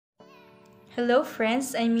Hello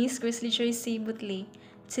friends, I'm Miss Grizzly Joyce Butley.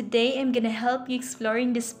 Today I'm gonna help you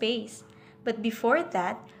exploring the space. But before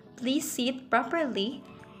that, please sit properly,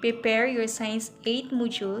 prepare your Science 8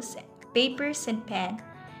 modules, papers and pen,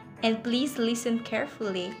 and please listen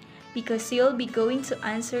carefully because you'll be going to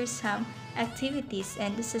answer some activities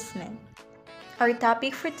and assessment. Our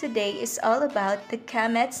topic for today is all about the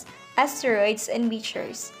comets, asteroids, and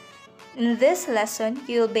meteors. In this lesson,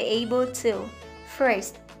 you'll be able to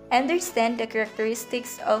first, understand the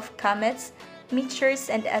characteristics of comets, meteors,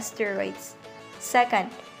 and asteroids.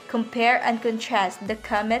 Second, compare and contrast the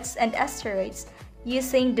comets and asteroids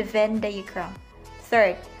using the Venn diagram.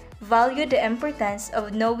 Third, value the importance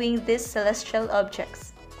of knowing these celestial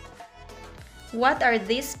objects. What are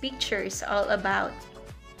these pictures all about?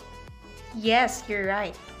 Yes, you're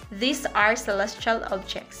right. These are celestial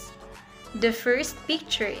objects. The first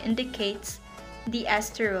picture indicates the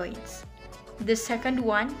asteroids. The second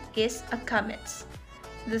one is a comet.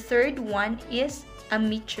 The third one is a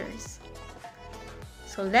meteors.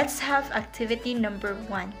 So let's have activity number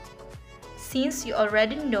 1. Since you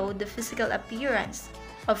already know the physical appearance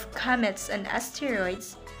of comets and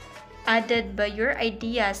asteroids, added by your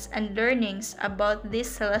ideas and learnings about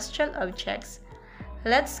these celestial objects,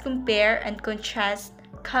 let's compare and contrast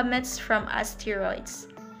comets from asteroids.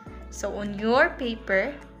 So on your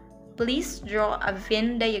paper, please draw a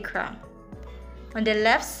Venn diagram. On the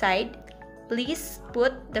left side, please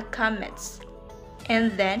put the comets,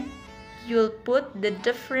 and then you'll put the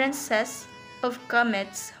differences of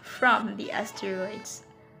comets from the asteroids.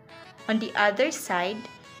 On the other side,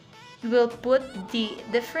 you will put the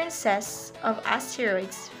differences of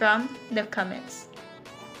asteroids from the comets.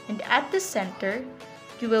 And at the center,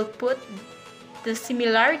 you will put the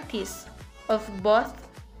similarities of both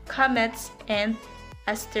comets and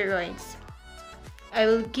asteroids. I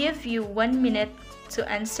will give you 1 minute to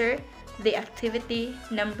answer the activity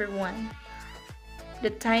number 1.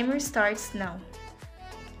 The timer starts now.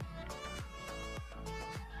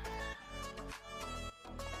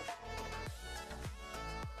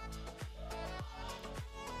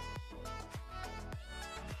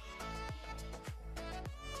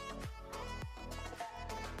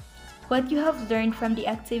 What you have learned from the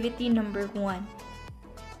activity number 1?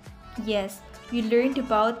 Yes, you learned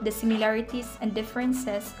about the similarities and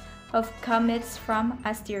differences of comets from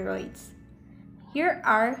asteroids. Here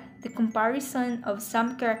are the comparison of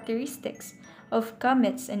some characteristics of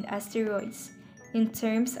comets and asteroids in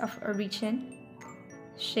terms of origin,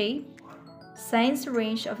 shape, science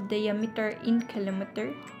range of diameter in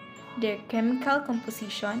kilometer, their chemical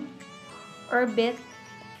composition, orbit,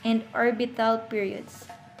 and orbital periods.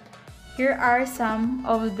 Here are some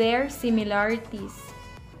of their similarities.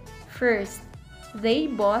 First, they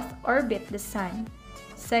both orbit the Sun.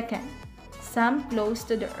 Second, some close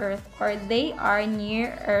to the Earth or they are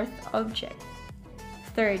near-Earth objects.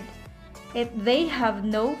 Third, they have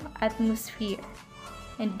no atmosphere.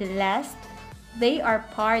 And the last, they are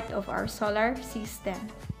part of our solar system.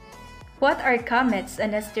 What are comets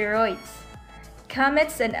and asteroids?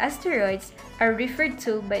 Comets and asteroids are referred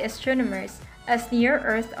to by astronomers as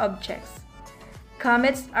near-Earth objects.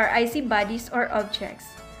 Comets are icy bodies or objects,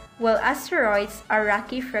 while asteroids are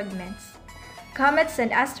rocky fragments. Comets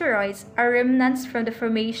and asteroids are remnants from the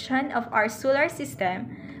formation of our solar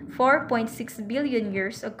system 4.6 billion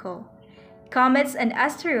years ago. Comets and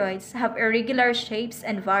asteroids have irregular shapes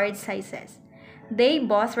and varied sizes. They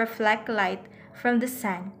both reflect light from the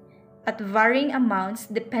Sun at varying amounts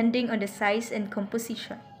depending on the size and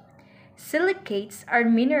composition. Silicates are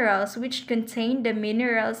minerals which contain the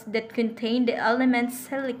minerals that contain the elements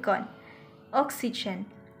silicon, oxygen,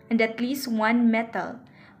 and at least one metal,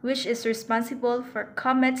 which is responsible for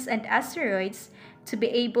comets and asteroids to be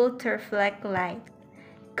able to reflect light.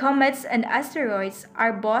 Comets and asteroids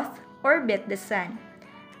are both orbit the Sun.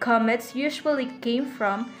 Comets usually came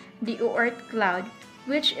from the Oort cloud,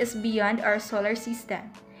 which is beyond our solar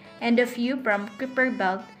system, and a few from Kuiper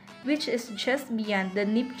belt, which is just beyond the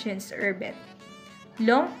Neptune's orbit.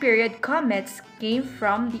 Long-period comets came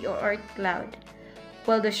from the Oort cloud,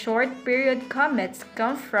 while the short-period comets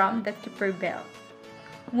come from the Kuiper belt.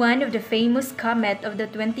 One of the famous comets of the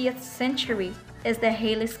 20th century is the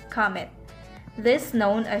Halley's Comet. This is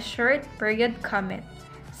known as short-period comet,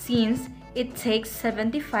 since it takes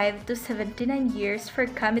 75 to 79 years for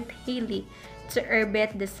Comet Halley to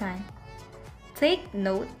orbit the Sun. Take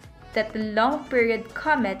note that the long-period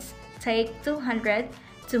comets take 200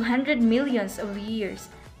 to 100 millions of years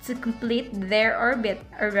to complete their orbit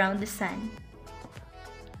around the Sun.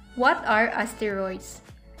 What are asteroids?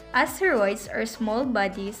 Asteroids are small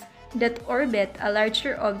bodies that orbit a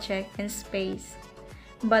larger object in space.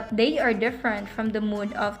 but they are different from the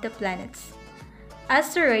moon of the planets.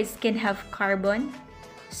 Asteroids can have carbon,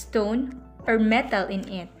 stone, or metal in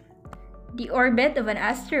it. The orbit of an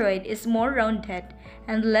asteroid is more rounded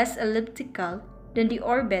and less elliptical than the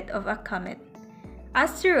orbit of a comet.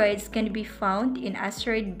 Asteroids can be found in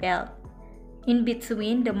asteroid belt, in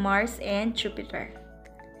between the Mars and Jupiter.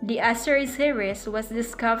 The asteroid series was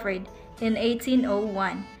discovered in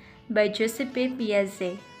 1801 by Giuseppe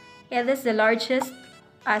Piazzi. It is the largest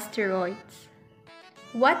asteroid.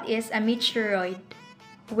 What is a meteoroid?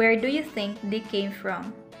 Where do you think they came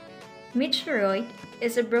from? Meteoroid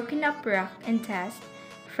is a broken up rock and dust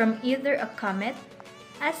from either a comet,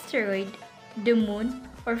 asteroid, the moon,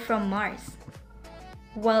 or from Mars.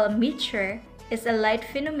 While a meteor is a light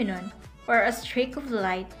phenomenon or a streak of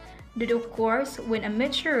light that occurs when a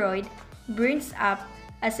meteoroid burns up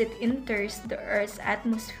as it enters the Earth's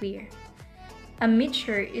atmosphere. A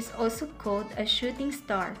meteor is also called a shooting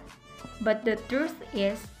star, but the truth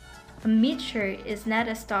is, a meteor is not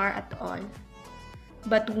a star at all.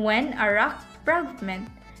 But when a rock fragment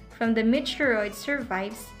from the meteoroid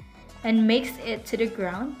survives and makes it to the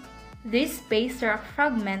ground, this space rock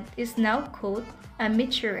fragment is now called a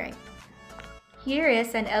meteorite. Here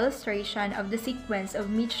is an illustration of the sequence of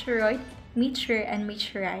meteoroid, meteor, and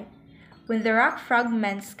meteorite. When the rock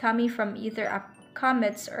fragments coming from either a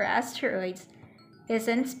comets or asteroids is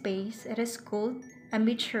in space, it is called a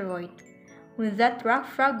meteoroid. When that rock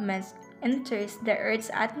fragment enters the Earth's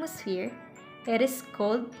atmosphere, it is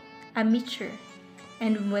called a meteor.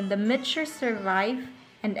 And when the meteor survives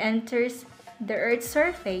and enters the Earth's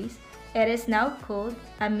surface, it is now called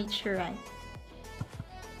a meteorite.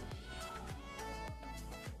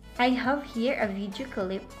 I have here a video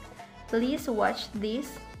clip. Please watch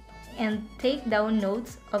this and take down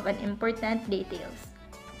notes of an important details.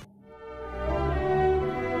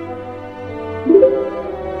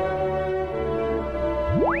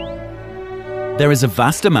 There is a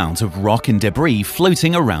vast amount of rock and debris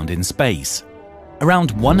floating around in space.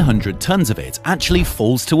 Around 100 tons of it actually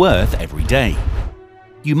falls to Earth every day.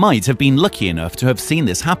 You might have been lucky enough to have seen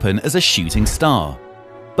this happen as a shooting star.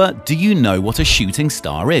 But do you know what a shooting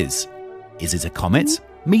star is? Is it a comet,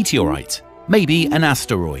 meteorite, maybe an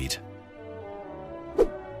asteroid?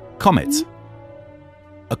 Comet.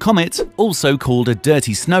 A comet, also called a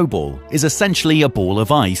dirty snowball, is essentially a ball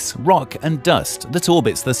of ice, rock and dust that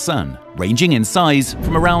orbits the Sun, ranging in size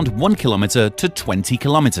from around 1 kilometer to 20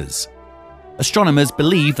 kilometers. Astronomers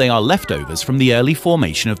believe they are leftovers from the early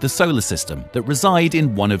formation of the solar system that reside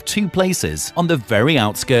in one of two places on the very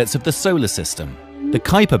outskirts of the solar system, the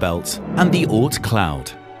Kuiper Belt and the Oort cloud.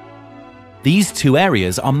 These two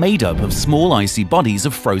areas are made up of small icy bodies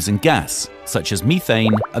of frozen gas, such as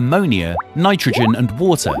methane, ammonia, nitrogen and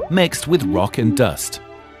water mixed with rock and dust.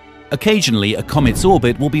 Occasionally, a comet's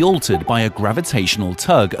orbit will be altered by a gravitational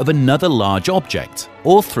tug of another large object,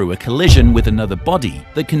 or through a collision with another body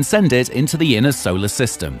that can send it into the inner solar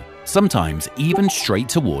system, sometimes even straight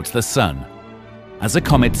towards the Sun. As a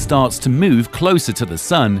comet starts to move closer to the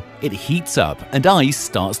Sun, it heats up and ice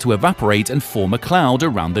starts to evaporate and form a cloud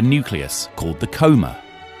around the nucleus, called the coma.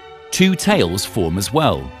 Two tails form as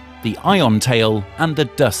well, the ion tail and the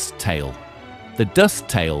dust tail. The dust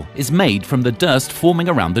tail is made from the dust forming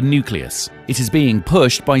around the nucleus. It is being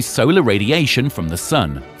pushed by solar radiation from the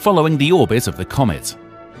Sun, following the orbit of the comet.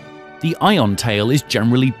 The ion tail is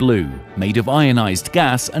generally blue, made of ionized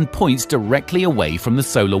gas and points directly away from the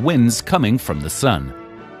solar winds coming from the Sun.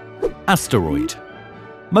 Asteroid.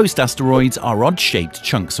 Most asteroids are odd-shaped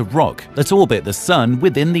chunks of rock that orbit the Sun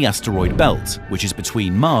within the asteroid belt, which is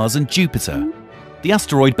between Mars and Jupiter. The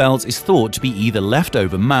asteroid belt is thought to be either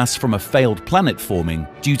leftover mass from a failed planet forming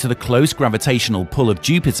due to the close gravitational pull of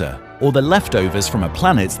Jupiter, or the leftovers from a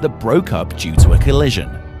planet that broke up due to a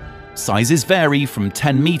collision. Sizes vary from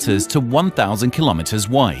 10 meters to 1,000 kilometers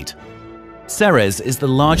wide. Ceres is the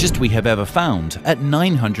largest we have ever found at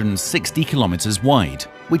 960 kilometers wide,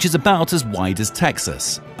 which is about as wide as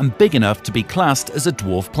Texas and big enough to be classed as a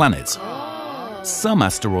dwarf planet. Some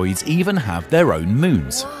asteroids even have their own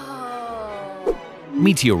moons.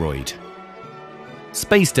 Meteoroid.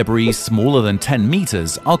 Space debris smaller than 10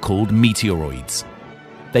 meters are called meteoroids.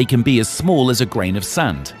 They can be as small as a grain of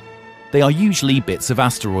sand. They are usually bits of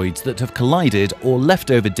asteroids that have collided or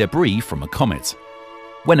leftover debris from a comet.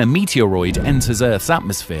 When a meteoroid enters Earth's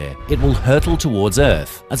atmosphere, it will hurtle towards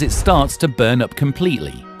Earth as it starts to burn up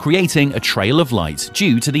completely, creating a trail of light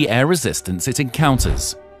due to the air resistance it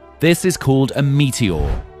encounters. This is called a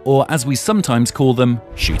meteor, or as we sometimes call them,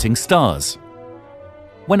 shooting stars.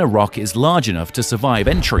 When a rock is large enough to survive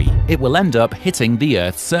entry, it will end up hitting the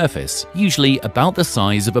Earth's surface, usually about the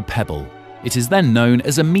size of a pebble. It is then known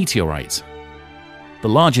as a meteorite. The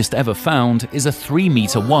largest ever found is a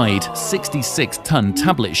 3-meter-wide, 66-ton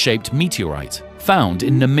tablet-shaped meteorite found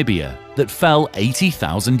in Namibia that fell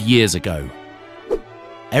 80,000 years ago.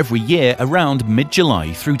 Every year around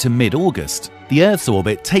mid-July through to mid-August, the Earth's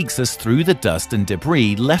orbit takes us through the dust and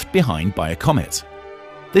debris left behind by a comet.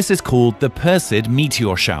 This is called the Perseid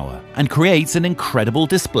meteor shower and creates an incredible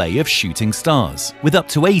display of shooting stars, with up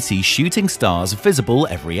to 80 shooting stars visible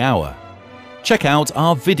every hour. Check out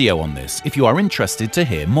our video on this if you are interested to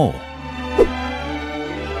hear more.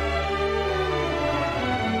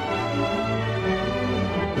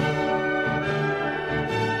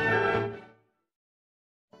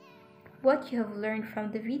 What you have learned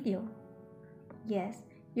from the video? Yes,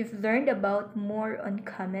 you've learned about more on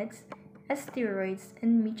comets, asteroids,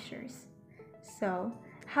 and meteors. So,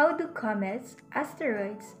 how do comets,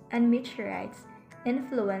 asteroids, and meteorites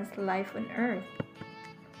influence life on Earth?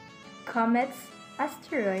 Comets,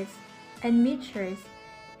 asteroids, and meteors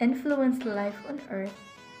influence life on Earth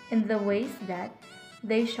in the ways that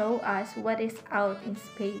they show us what is out in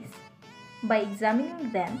space. By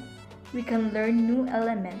examining them, we can learn new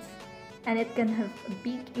elements, and it can have a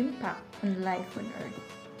big impact on life on Earth.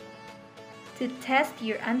 To test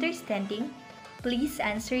your understanding, please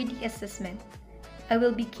answer the assessment. I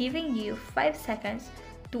will be giving you 5 seconds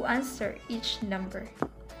to answer each number.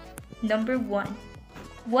 Number 1.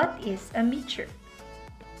 What is a meteor?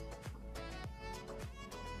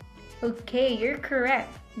 Okay, you're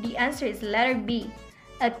correct. The answer is letter B,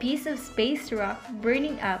 a piece of space rock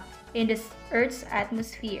burning up in the Earth's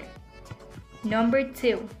atmosphere. Number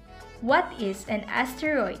 2. What is an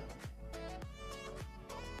asteroid?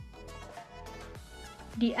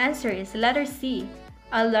 The answer is letter C,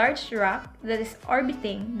 a large rock that is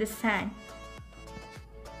orbiting the Sun.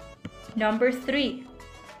 Number 3.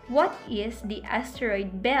 What is the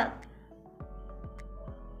asteroid belt?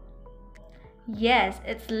 Yes,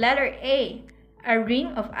 it's letter A, a ring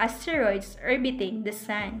of asteroids orbiting the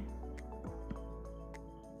Sun.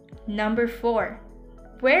 Number 4.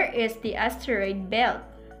 Where is the asteroid belt?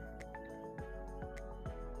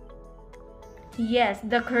 Yes,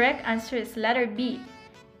 the correct answer is letter B.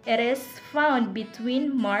 It is found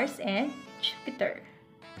between Mars and Jupiter.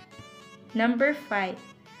 Number 5.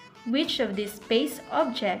 Which of these space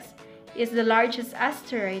objects is the largest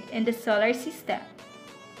asteroid in the solar system?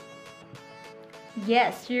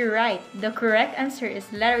 Yes, you're right. The correct answer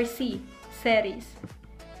is letter C, Ceres.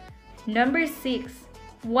 Number 6.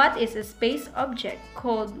 What is a space object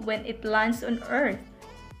called when it lands on Earth?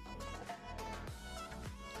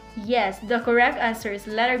 Yes, the correct answer is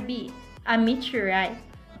letter B, a meteorite.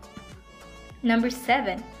 Number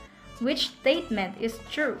 7. Which statement is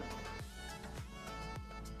true?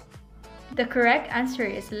 The correct answer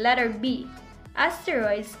is letter B.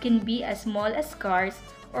 Asteroids can be as small as cars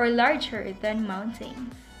or larger than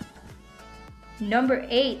mountains. Number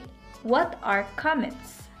 8. What are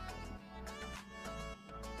comets?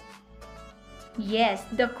 Yes,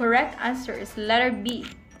 the correct answer is letter B.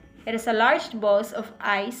 It is a large balls of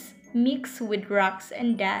ice mixed with rocks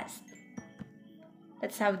and dust.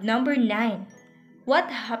 Let's have number 9. What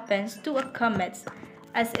happens to a comet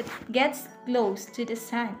as it gets close to the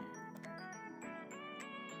Sun?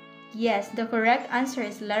 Yes, the correct answer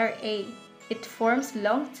is letter A. It forms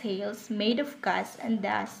long tails made of gas and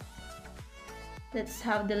dust. Let's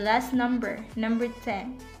have the last number, number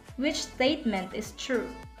 10. Which statement is true?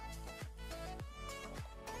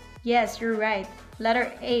 Yes, you're right.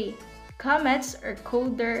 Letter A. Comets are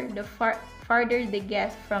colder the farther they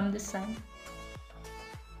get from the Sun.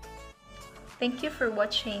 Thank you for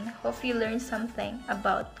watching. Hope you learned something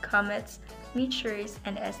about comets, meteors,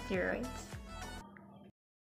 and asteroids.